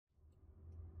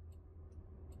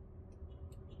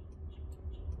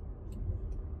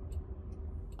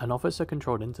An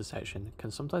officer-controlled intersection can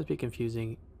sometimes be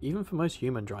confusing even for most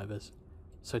human drivers.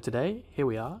 So today, here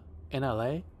we are, in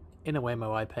LA, in a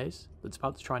Waymo I-Pace that's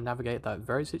about to try and navigate that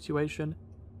very situation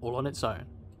all on its own.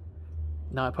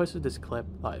 Now, I posted this clip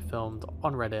that I filmed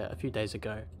on Reddit a few days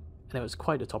ago, and it was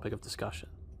quite a topic of discussion.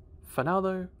 For now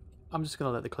though, I'm just going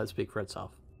to let the clip speak for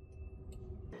itself.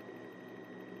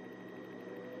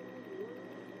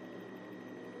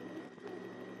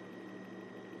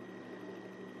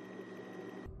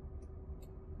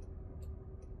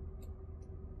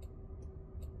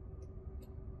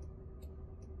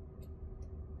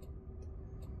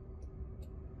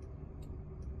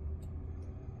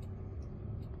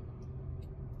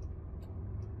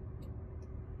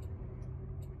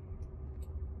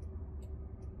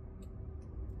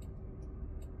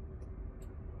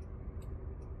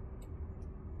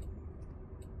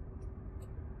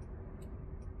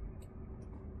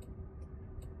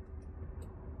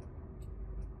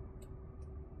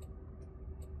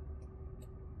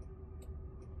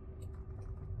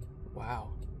 Wow.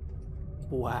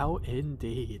 Wow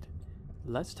indeed.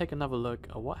 Let's take another look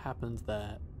at what happened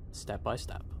there, step by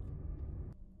step.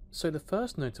 So the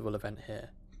first notable event here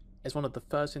is one of the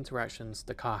first interactions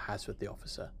the car has with the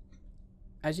officer.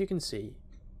 As you can see,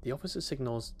 the officer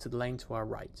signals to the lane to our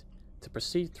right to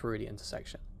proceed through the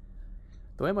intersection.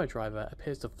 The Waymo driver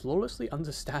appears to flawlessly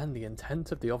understand the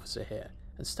intent of the officer here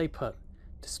and stay put,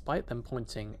 despite them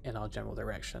pointing in our general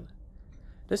direction.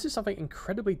 This is something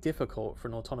incredibly difficult for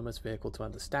an autonomous vehicle to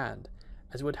understand,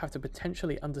 as it would have to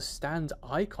potentially understand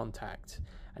eye contact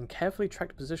and carefully track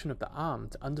the position of the arm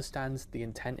to understand the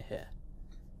intent here.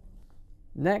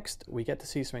 Next, we get to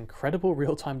see some incredible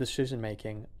real-time decision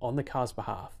making on the car's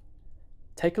behalf.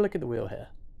 Take a look at the wheel here.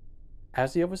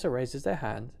 As the officer raises their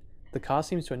hand, the car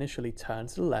seems to initially turn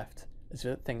to the left as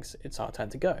if it thinks it's our turn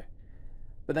to go,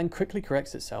 but then quickly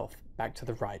corrects itself back to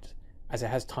the right, as it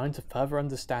has time to further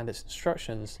understand its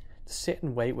instructions to sit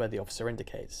and wait where the officer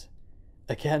indicates.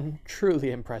 Again,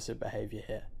 truly impressive behaviour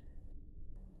here.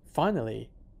 Finally,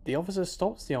 the officer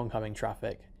stops the oncoming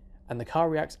traffic, and the car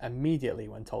reacts immediately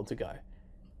when told to go.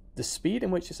 The speed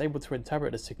in which it's able to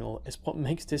interpret the signal is what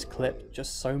makes this clip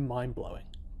just so mind-blowing.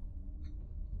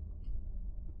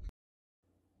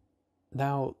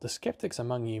 Now, the skeptics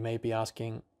among you may be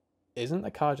asking, isn't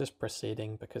the car just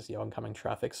proceeding because the oncoming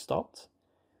traffic stopped?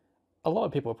 A lot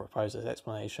of people proposed this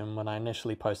explanation when I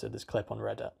initially posted this clip on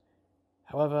Reddit.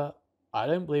 However, I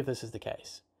don't believe this is the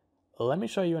case. Let me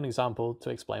show you an example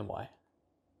to explain why.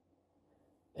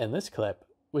 In this clip,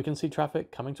 we can see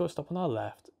traffic coming to a stop on our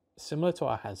left, similar to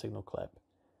our hand signal clip.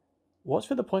 Watch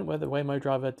for the point where the Waymo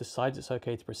driver decides it's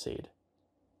okay to proceed.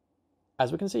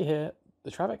 As we can see here,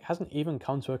 the traffic hasn't even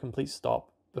come to a complete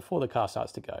stop before the car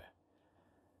starts to go.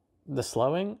 The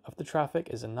slowing of the traffic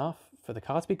is enough for the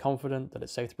car to be confident that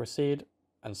it's safe to proceed,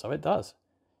 and so it does.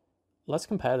 Let's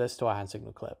compare this to our hand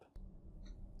signal clip.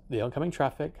 The oncoming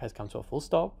traffic has come to a full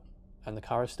stop, and the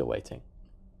car is still waiting.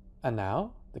 And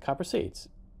now, the car proceeds,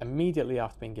 immediately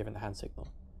after being given the hand signal.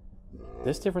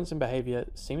 This difference in behaviour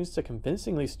seems to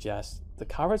convincingly suggest the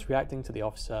car is reacting to the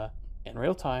officer in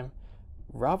real time,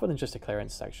 rather than just a clear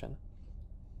intersection.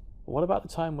 What about the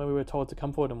time where we were told to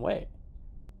come forward and wait?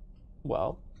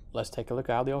 Well, let's take a look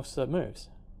at how the officer moves.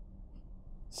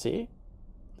 See?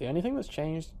 The only thing that's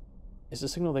changed is the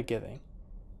signal they're giving.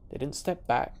 They didn't step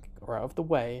back or out of the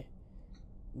way.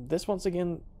 This once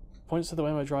again points to the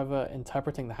Waymo driver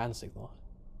interpreting the hand signal.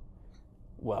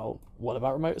 Well, what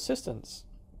about remote assistance?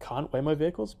 Can't Waymo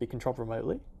vehicles be controlled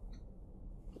remotely?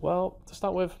 Well, to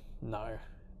start with, no.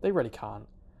 They really can't.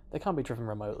 They can't be driven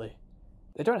remotely.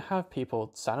 They don't have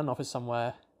people sat in an office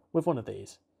somewhere with one of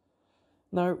these.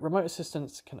 No, remote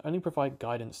assistance can only provide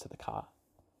guidance to the car.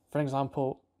 For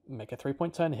example, make a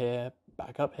 3-point turn here,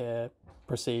 back up here,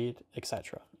 proceed,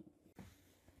 etc.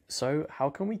 So how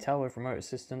can we tell if remote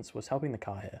assistance was helping the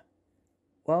car here?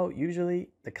 Well, usually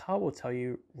the car will tell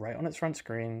you right on its front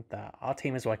screen that our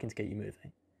team is working to get you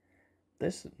moving.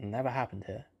 This never happened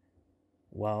here.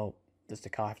 Well, does the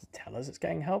car have to tell us it's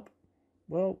getting help?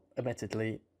 Well,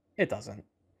 admittedly, it doesn't.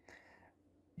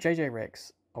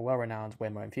 JJricks, a well-renowned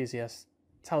Waymo enthusiast,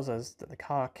 tells us that the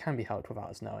car can be helped without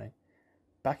us knowing,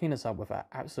 backing us up with an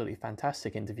absolutely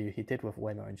fantastic interview he did with a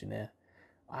Waymo engineer.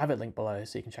 I have it linked below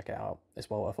so you can check it out, it's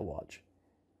well worth a watch.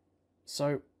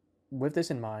 So, with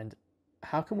this in mind,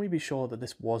 how can we be sure that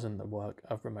this wasn't the work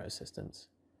of remote assistance?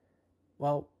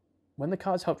 Well, when the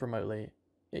car is helped remotely,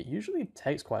 it usually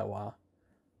takes quite a while.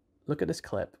 Look at this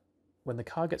clip. When the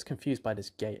car gets confused by this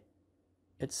gate,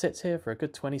 it sits here for a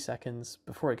good 20 seconds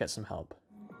before it gets some help.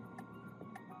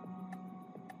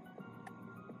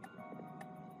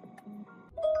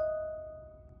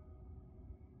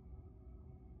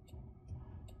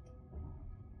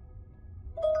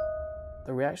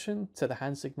 the reaction to the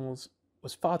hand signals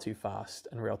was far too fast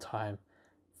and real time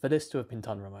for this to have been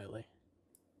done remotely.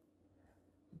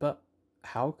 But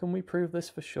how can we prove this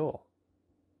for sure?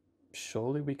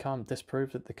 Surely we can't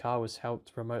disprove that the car was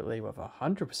helped remotely with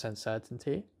 100%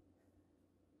 certainty?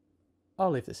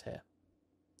 I'll leave this here.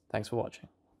 Thanks for watching.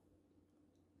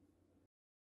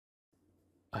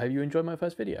 I hope you enjoyed my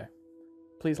first video.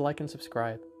 Please like and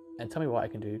subscribe, and tell me what I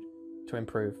can do to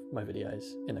improve my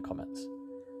videos in the comments.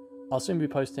 I'll soon be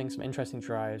posting some interesting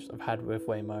drives I've had with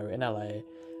Waymo in LA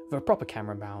with a proper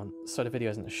camera mount, so the video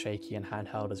isn't as shaky and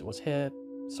handheld as it was here.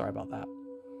 Sorry about that.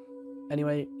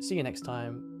 Anyway, see you next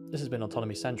time. This has been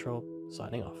Autonomy Central,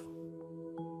 signing off.